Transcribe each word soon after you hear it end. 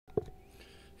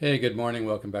Hey, good morning.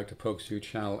 Welcome back to Pokesue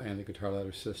channel and the Guitar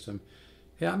Ladder System.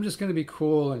 Yeah, I'm just going to be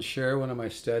cool and share one of my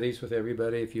studies with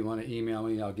everybody. If you want to email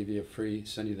me, I'll give you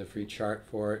send you the free chart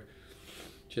for it.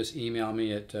 Just email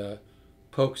me at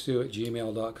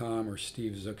pokesue@gmail.com or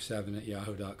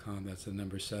stevezook7@yahoo.com. That's the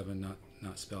number 7,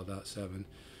 not spelled out 7.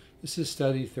 This is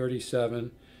study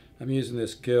 37. I'm using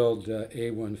this Guild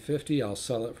A150. I'll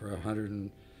sell it for what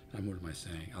am I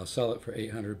saying? I'll sell it for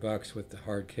 $800 with the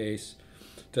hard case.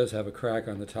 It does have a crack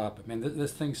on the top. I mean,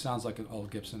 this thing sounds like an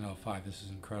old Gibson L5. This is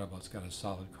incredible. It's got a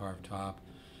solid carved top,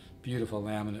 beautiful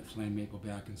laminate flame maple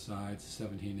back and sides,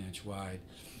 17-inch wide.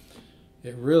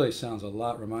 It really sounds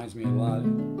reminds me a lot of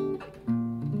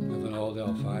an old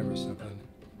L5 or something.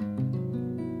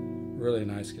 Really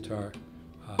nice guitar.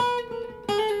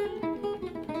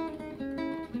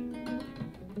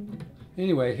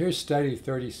 Anyway, here's study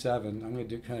 37. I'm going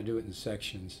to kind of do it in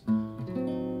sections.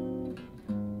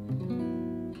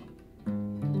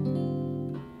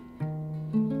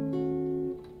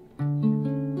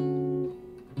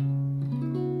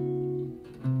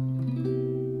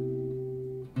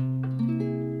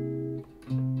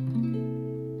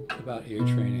 About ear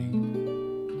training.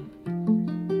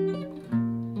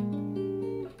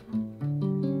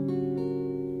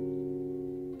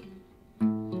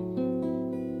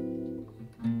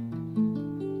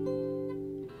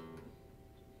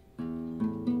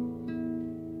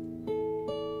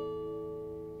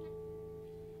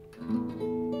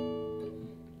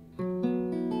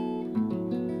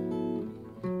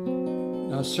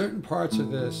 Now, certain parts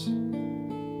of this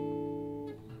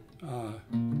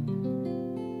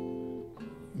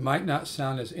might not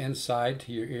sound as inside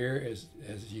to your ear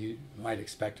as you might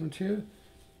expect them to.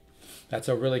 That's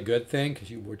a really good thing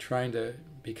because we're trying to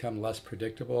become less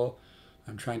predictable.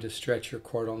 I'm trying to stretch your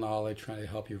chordal knowledge, trying to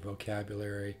help your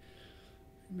vocabulary.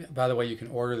 By the way, you can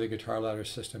order the Guitar Ladder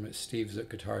System at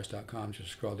stevezookguitars.com. Just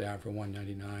scroll down for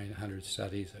 $199, 100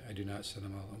 studies. I do not send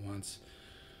them all at once.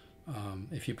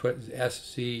 If you put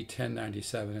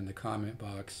SC1097 in the comment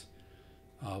box,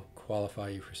 I'll qualify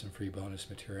you for some free bonus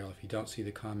material. If you don't see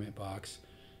the comment box,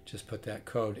 just put that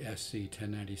code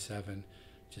SC1097.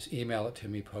 Just email it to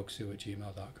me,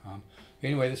 pokesue@gmail.com.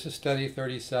 Anyway, this is study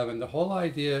 37. The whole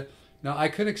idea, now I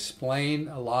could explain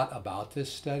a lot about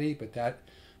this study, but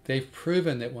they've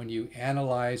proven that when you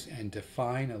analyze and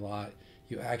define a lot,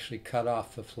 you actually cut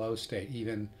off the flow state.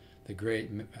 Even the great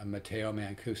Matteo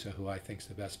Mancuso, who I think is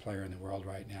the best player in the world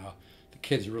right now, the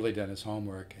kid's really done his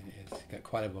homework and it's got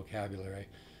quite a vocabulary.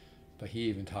 But he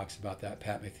even talks about that.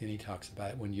 Pat Metheny talks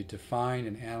about it. When you define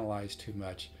and analyze too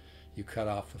much, you cut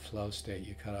off the flow state.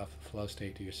 You cut off the flow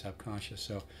state to your subconscious.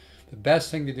 So the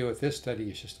best thing to do with this study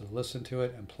is just to listen to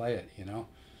it and play it. You know,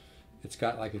 it's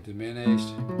got like a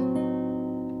diminished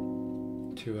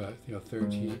to a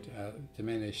 13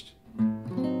 diminished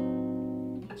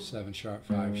 7 sharp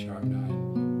 5 sharp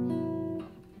 9.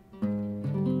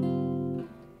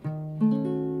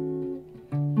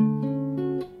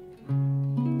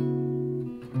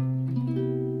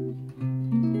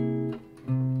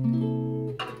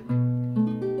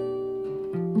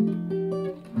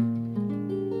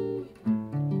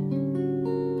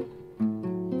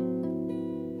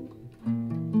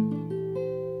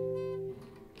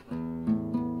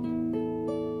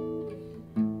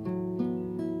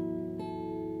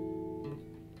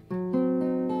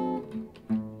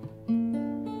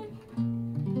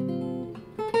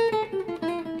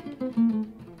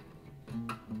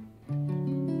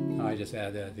 I just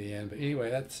add that at the end. But anyway,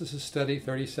 this is study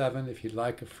 37. If you'd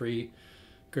like a free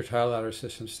Guitar Ladder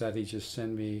System study, just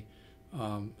send me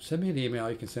an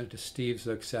email. You can send it to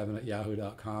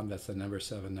stevezook7@yahoo.com. That's the number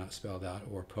 7, not spelled out,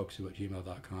 or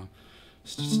pokesue@gmail.com.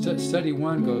 Study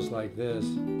 1 goes like this.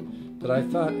 But I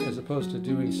thought, as opposed to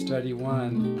doing study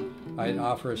 1, I'd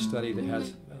offer a study that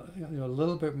has a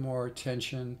little bit more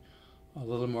tension, a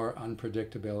little more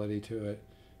unpredictability to it.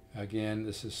 Again,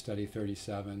 this is study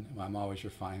 37. I'm always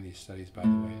refining these studies, by the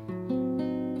way.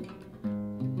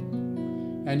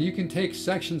 And you can take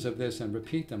sections of this and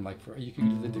repeat them. Like you can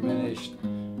do the diminished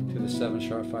to the 7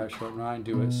 sharp 5 sharp 9,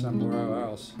 do it somewhere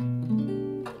else.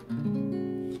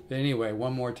 But anyway,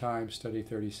 one more time, study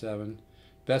 37.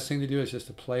 Best thing to do is just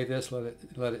to play this,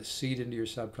 let it seed into your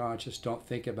subconscious. Don't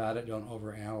think about it, don't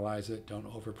overanalyze it, don't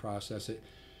overprocess it.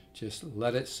 Just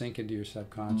let it sink into your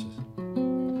subconscious.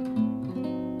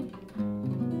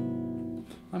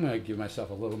 I'm going to give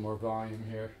myself a little more volume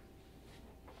here.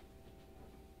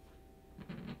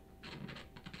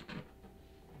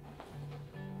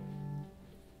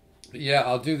 But yeah,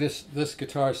 I'll do this. This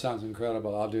guitar sounds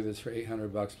incredible. I'll do this for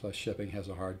 $800 plus shipping. Has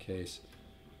a hard case.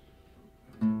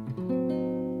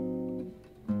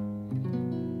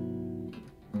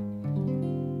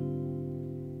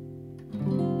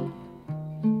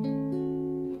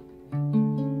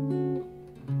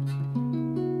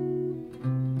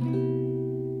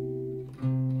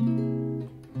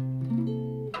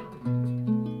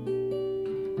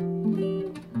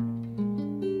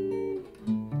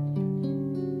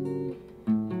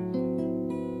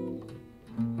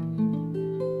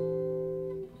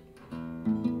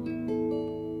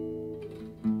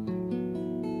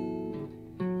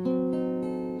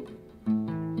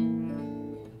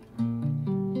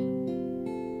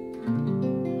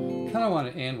 kind of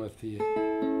want to end with this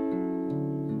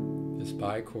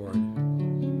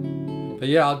bichord. But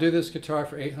yeah, I'll do this guitar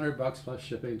for $800 plus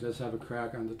shipping. It does have a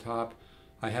crack on the top.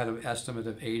 I had an estimate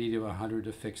of 80 to 100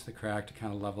 to fix the crack, to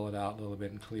kind of level it out a little bit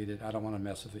and cleat it. I don't want to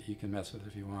mess with it. You can mess with it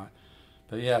if you want.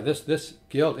 But yeah, this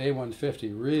Guild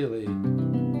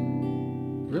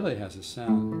A150 really has a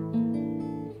sound.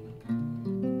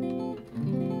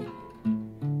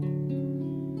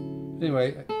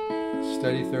 Anyway,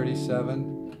 Study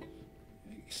 37.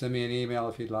 Send me an email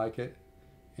if you'd like it,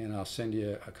 and I'll send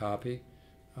you a copy.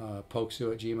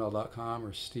 Pokesoo@gmail.com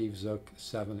or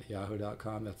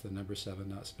stevezook7@yahoo.com. That's the number 7,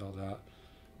 not spelled out.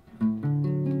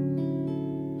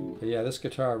 But yeah, this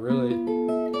guitar really...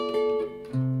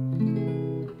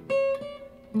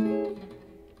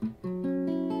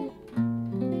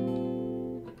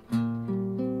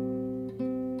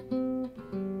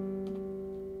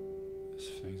 This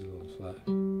thing's a little flat.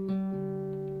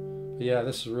 But yeah,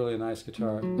 this is really a nice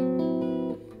guitar.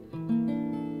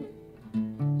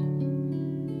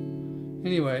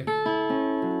 Anyway,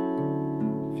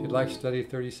 if you'd like Study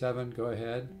 37, go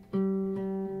ahead.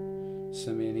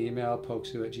 Send me an email,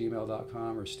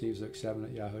 pokesoo@gmail.com or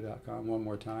stevezook7@yahoo.com. One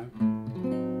more time.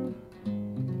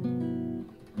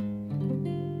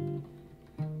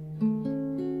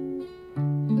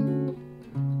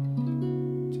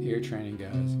 It's ear training,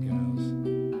 guys and gals.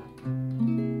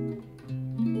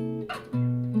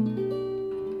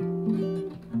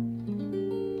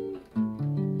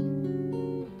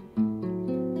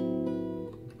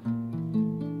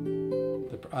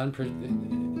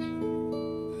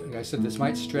 Like I said, this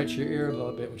might stretch your ear a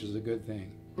little bit, which is a good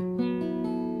thing.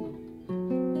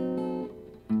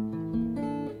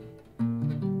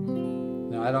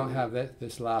 Now I don't have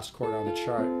this last chord on the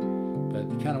chart, but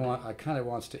I kind of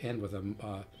wants to end with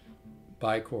a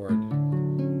bichord,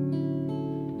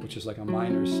 which is like a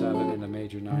minor 7 and a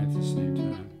major 9 at the same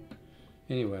time.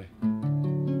 Anyway.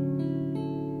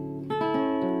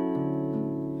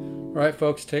 All right,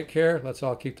 folks, take care. Let's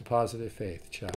all keep the positive faith. Ciao.